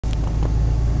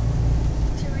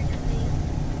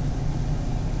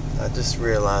I just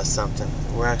realized something.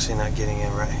 We're actually not getting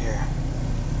in right here.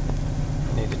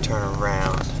 I need to turn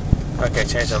around. Okay,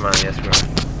 change my mind. Yes,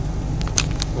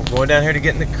 we're going down here to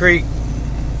get in the creek.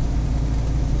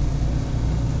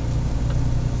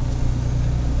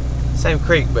 Same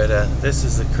creek, but this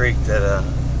is the creek that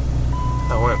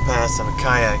I went past in a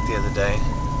kayak the other day.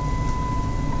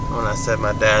 When I said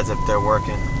my dad's up there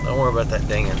working. Don't worry about that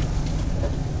dinging.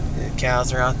 The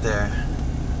cows are out there.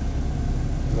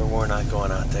 But we're not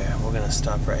going out there. We're going to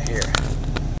stop right here.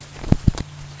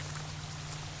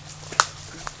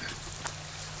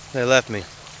 They left me.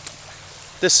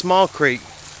 This small creek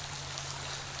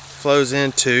flows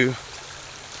into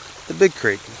the big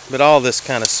creek. But all this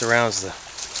kind of surrounds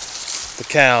the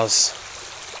cows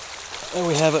that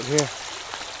we have up here.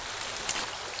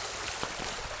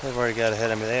 They've already got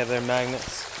ahead of me. They have their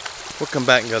magnets. We'll come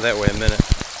back and go that way in a minute.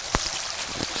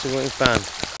 See what we find.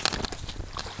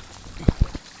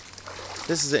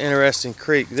 This is an interesting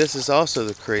creek. This is also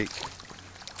the creek.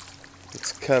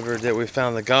 It's covered that we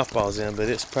found the golf balls in, but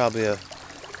it's probably about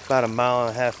 1.5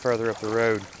 miles further up the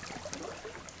road.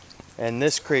 And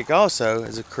this creek also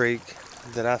is a creek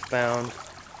that I found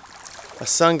a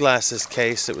sunglasses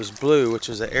case that was blue, which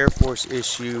was an Air Force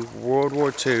issue World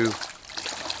War II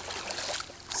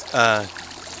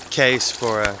case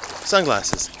for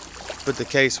sunglasses, but the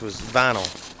case was vinyl.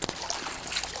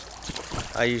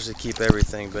 I usually keep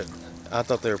everything, but I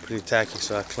thought they were pretty tacky,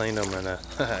 so I cleaned them and I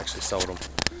actually sold them.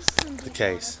 The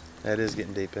case. That is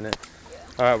getting deep, isn't it?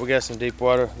 Alright, we got some deep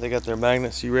water. They got their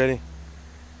magnets. You ready?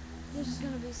 There's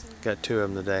gonna be some. Got 2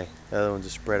 of them today. The other one's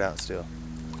just spread out still.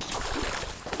 It's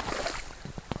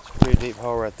a pretty deep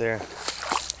hole right there.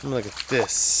 Let me look at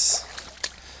this.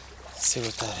 Let's see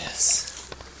what that is.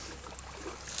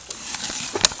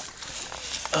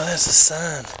 Oh, that's a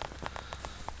sign.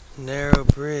 Narrow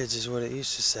bridge is what it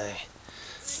used to say.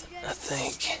 I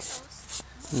think.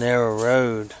 Narrow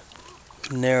road.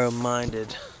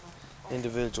 Narrow-minded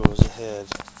individuals ahead.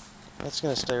 That's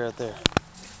going to stay right there.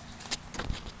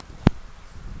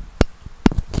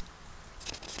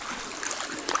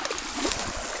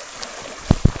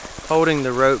 Holding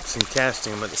the ropes and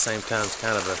casting them at the same time is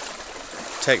kind of a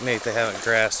technique they haven't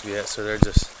grasped yet, so they're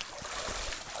just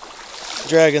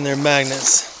dragging their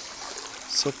magnets.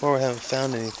 So far we haven't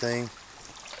found anything,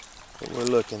 but we're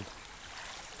looking.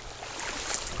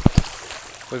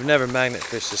 We've never magnet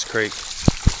fished this creek.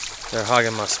 They're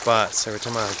hogging my spots every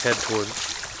time I head toward it.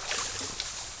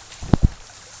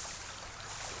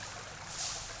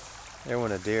 There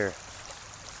went a deer.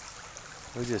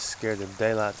 We just scared the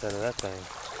daylights out of that thing.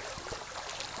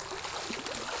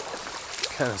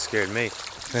 Kind of scared me.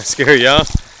 That scare y'all?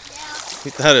 Yeah.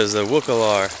 You thought it was a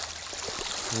wookalar.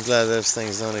 I'm glad those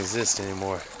things don't exist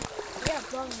anymore. Yeah,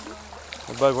 bug.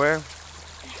 A bug where?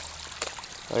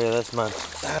 Oh yeah, that's mine.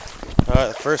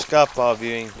 Alright, the first golf ball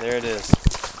viewing. There it is.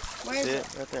 Where is See it?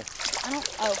 it? Right there. I don't.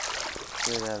 Oh.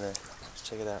 See it out there. Let's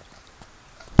check it out.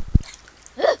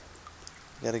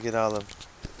 Gotta get all the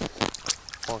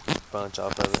funky bunch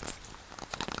off of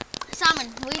it.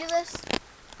 Simon, will you do this?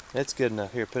 It's good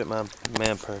enough. Here, put it in my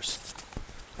man purse.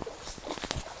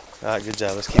 Alright, good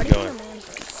job. Let's keep going.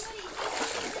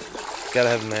 Gotta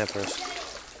have a man purse.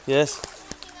 Yes?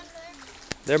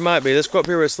 There might be. Let's go up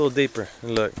here where it's a little deeper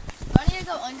and look. Do I need to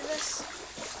go under this?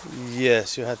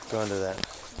 Yes, you'll have to go under that.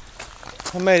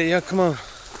 I made it, yo. Come on.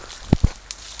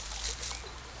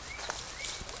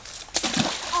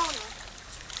 Oh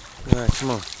no. Alright,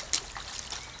 come on.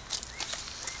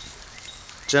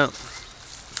 Jump.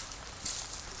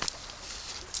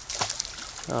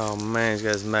 Oh man, he's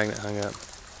got his magnet hung up.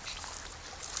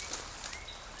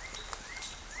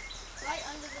 Right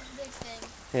under the big thing.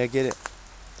 Yeah, get it.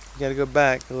 You gotta go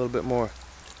back a little bit more.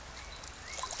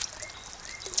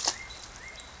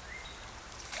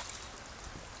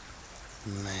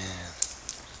 Man.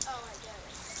 Oh, I get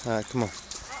it. Alright, come on. I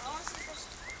want to see this.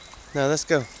 No, let's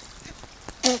go.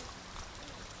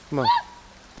 Come on.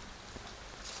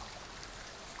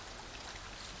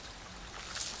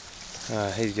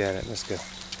 Alright, he's got it. Let's go.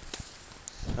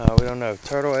 We don't know.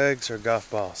 Turtle eggs or golf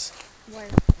balls? Where?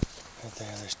 Right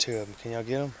there. There's 2 of them. Can y'all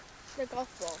get them? The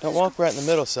golf balls. Don't walk right in the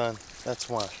middle, son. That's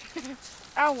why.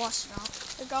 I'll wash it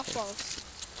off. The golf balls.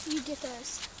 You get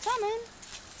those. Simon.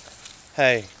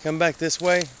 Hey, come back this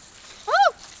way.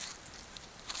 Oh!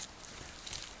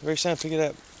 Reach down, pick it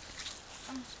up.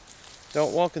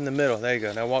 Don't walk in the middle. There you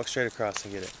go. Now walk straight across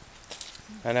and get it.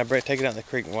 And now take it out in the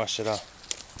creek and wash it off.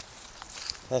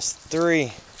 That's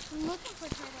 3. I'm looking for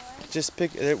turtle eggs. Just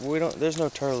pick. We don't. There's no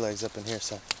turtle eggs up in here,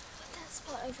 son. Put that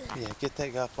spot over there. Yeah, get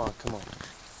that golf ball. Come on.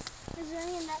 Is there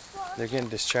any in that spot? They're getting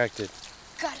distracted.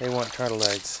 Got it. They want turtle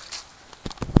eggs.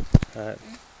 All right.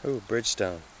 Ooh,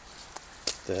 Bridgestone,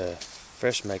 the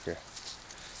fresh maker.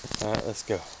 All right, let's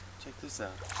go. Check this out.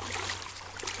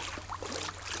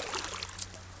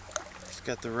 It's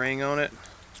got the ring on it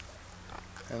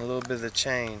and a little bit of the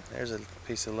chain. There's a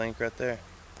piece of link right there.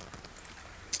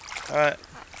 All right,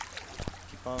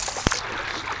 keep on.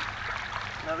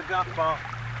 Another golf ball.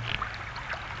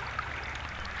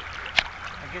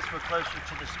 I guess we're closer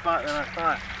to the spot than I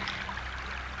thought.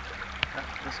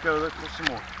 Let's go look some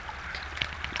more.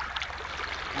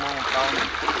 Come on, follow me.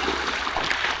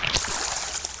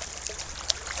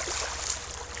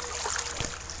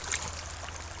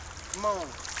 Come on.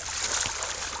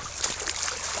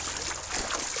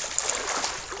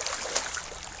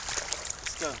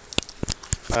 Let's go.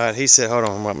 Alright, he said, hold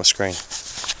on, I'm on my screen.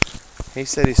 He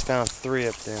said he's found 3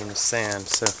 up there in the sand,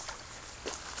 so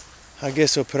I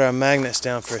guess we'll put our magnets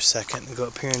down for a second and go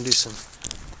up here and do some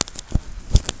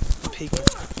peeking.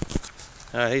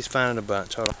 Alright, he's finding a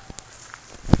bunch. Hold on.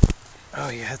 Oh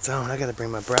yeah, it's on. I gotta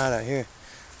bring my bride out here.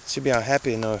 She'll be all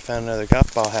happy to know I found another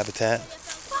golf ball habitat.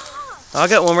 Oh, I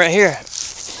got one right here.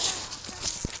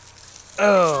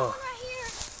 Oh,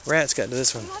 rats got to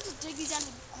this one.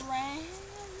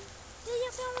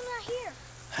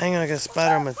 Hang on, I got a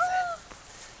spider on my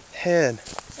head.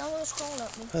 Oh,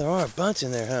 there are a bunch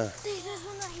in there, huh? There's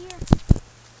one right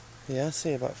here. Yeah, I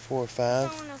see about 4 or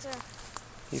 5.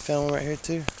 You found one right here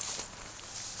too?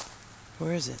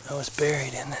 Where is it? Oh, it's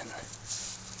buried in it.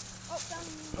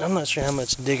 I'm not sure how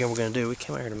much digging we're going to do. We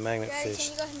came out here to magnet Daddy, fish.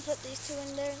 can you go ahead and put these 2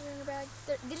 in there in the bag?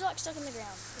 These are like stuck in the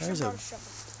ground.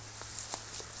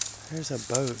 There's a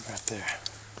boat right there.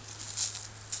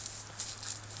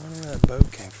 I wonder where that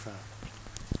boat came from.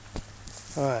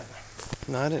 Alright.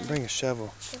 No, I didn't bring a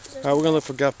shovel. Alright, we're going to look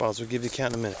for golf balls. We'll give you a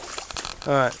count in a minute.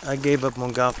 Alright, I gave up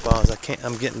on golf balls.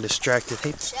 I'm getting distracted.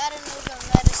 Chattanooga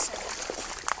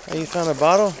medicine. Oh, you found a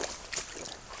bottle?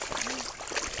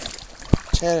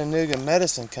 Chattanooga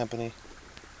Medicine Company.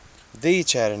 The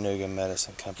Chattanooga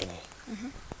Medicine Company.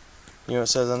 You know what it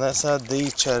says on that side? The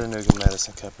Chattanooga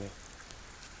Medicine Company.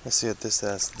 Let's see what this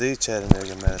says. The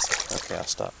Chattanooga Medicine. Okay, I'll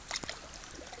stop.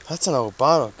 That's an old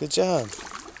bottle. Good job.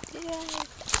 Yeah.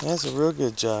 That's a real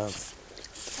good job. I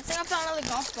think I found another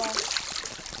golf ball.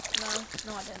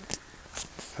 No, I didn't.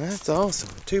 That's awesome.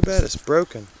 Too bad it's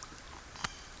broken.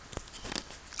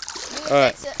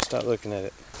 Alright, stop looking at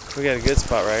it. We got a good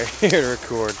spot right here to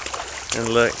record. And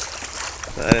look,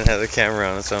 I didn't have the camera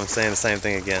on, so I'm saying the same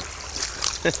thing again.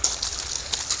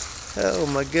 Oh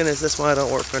my goodness, that's why I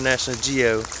don't work for National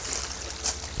Geo.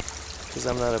 Because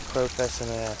I'm not a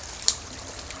professional.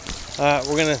 Alright,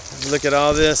 we're going to look at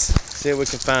all this, see what we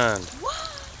can find.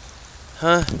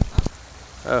 Huh?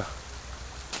 Oh.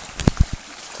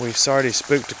 We've already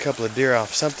spooked a couple of deer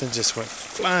off. Something just went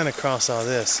flying across all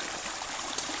this.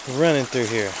 Running through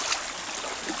here.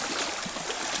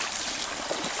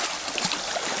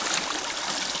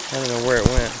 I don't know where it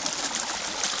went.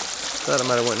 Thought it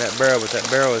might have went in that barrel, but that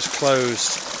barrel is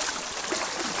closed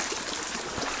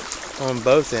on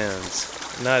both ends.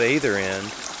 Not either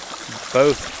end,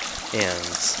 both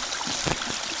ends.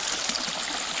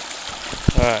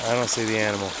 Alright, I don't see the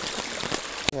animal.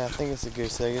 Yeah, I think it's a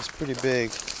goose egg. It's pretty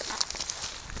big.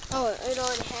 Oh, it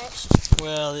already hatched?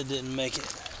 Well, it didn't make it.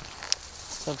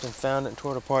 Something found it and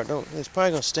tore it apart. It's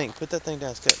probably going to stink. Put that thing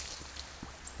down. It's got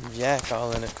yak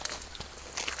all in it.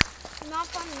 Not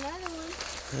find another one.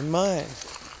 It might.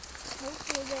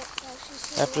 Hopefully that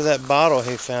actually. After that bottle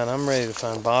he found, I'm ready to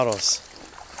find bottles.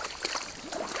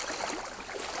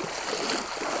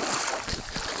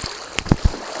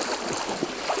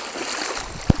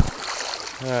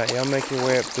 Alright, y'all make your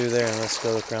way up through there and let's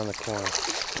go look around the corner.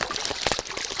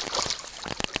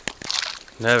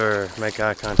 Never make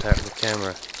eye contact with the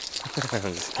camera.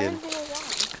 I'm just kidding.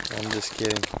 I'm just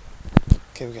kidding.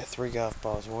 Okay, we got 3 golf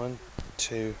balls. 1,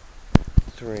 2,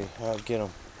 3. Alright, get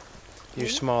them. You're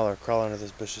smaller. Crawl under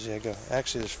those bushes. Yeah, go.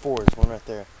 Actually, there's 4. There's one right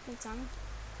there. It's on.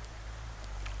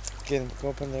 Get him. Go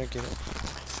up in there. Get him.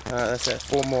 Alright, that's that.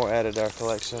 4 more added to our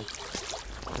collection.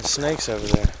 The snake's over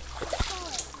there.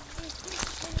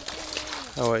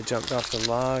 Oh, it jumped off the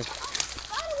log.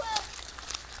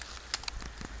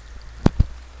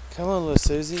 Come on, little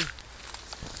Susie.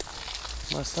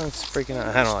 My son's freaking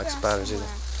out. I don't like spiders either.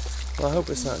 Well, I hope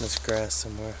it's not in this grass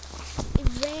somewhere. It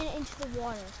ran into the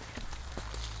water.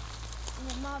 And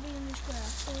it might be in this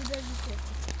grass, so we better be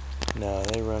careful. No,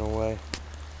 they run away.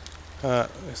 Alright,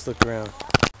 let's look around.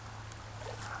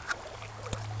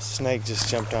 Snake just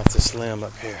jumped off this limb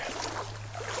up here.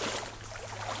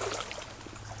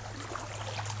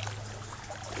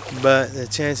 But the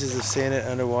chances of seeing it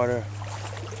underwater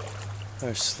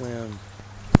are slim.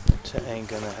 It ain't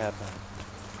gonna happen.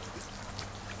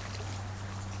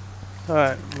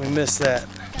 Alright, we missed that.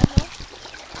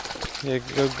 Yeah,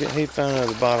 go get, he found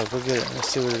another bottle. Go get it. Let's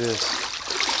see what it is.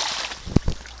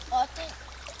 Oh, I think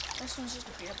this one's just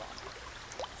a beer bottle.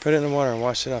 Put it in the water and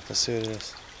wash it off. Let's see what it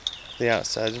is. The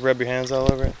outside. Just rub your hands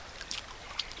all over it.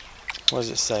 What does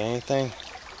it say? Anything?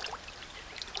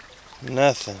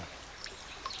 Nothing.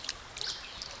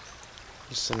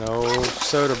 Just an old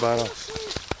soda bottle. Is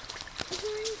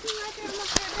there anything right there on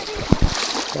my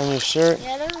shirt? On your shirt?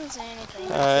 Yeah, it doesn't say anything.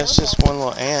 It's just one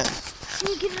little ant.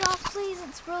 Can you get it off, please?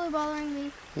 It's really bothering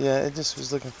me. Yeah, it just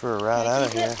was looking for a route Can I out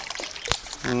of keep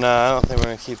here. No, I don't think we're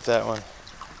going to keep that one.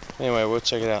 Anyway, we'll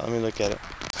check it out. Let me look at it.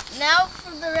 Now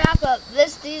for the wrap up.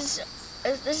 This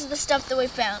is the stuff that we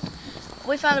found.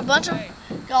 We found a bunch of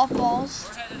golf balls.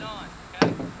 We're headed on,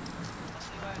 okay? I'll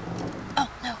see you later. Oh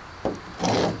no.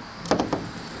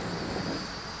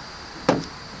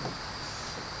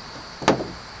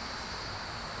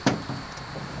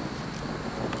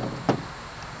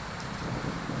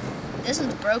 This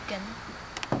one's broken.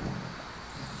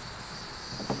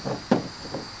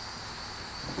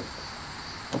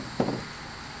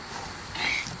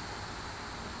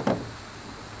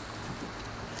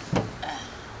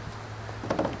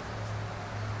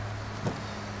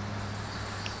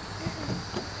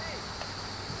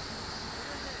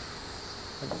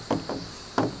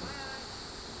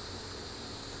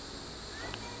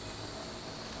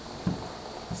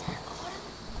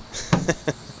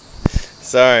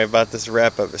 Sorry about this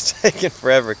wrap up. It's taking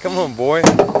forever. Come on, boy.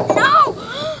 No!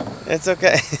 It's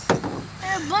okay.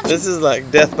 There are a bunch This is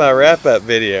like death by wrap up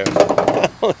video.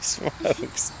 Holy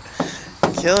smokes.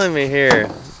 Killing me here.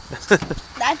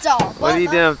 That's all. What are you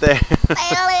doing up there?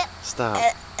 Nailed it. Stop.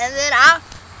 And then I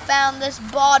found this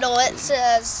bottle. It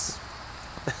says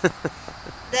the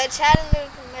Chattanooga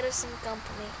Medicine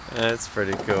Company. That's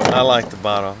pretty cool. I like the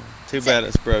bottle. Too bad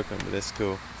it's broken, but it's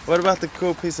cool. What about the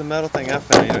cool piece of metal thing I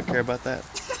found? You don't care about that?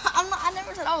 I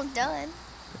never said I was done.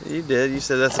 You did. You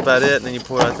said that's about it, and then you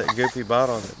pulled out that goofy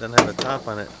bottle that doesn't have a top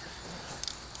on it.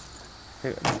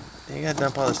 Here, you gotta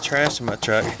dump all this trash in my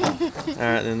truck.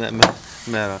 Alright, then that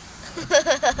metal.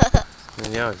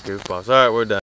 And y'all goofballs. Alright, we're done.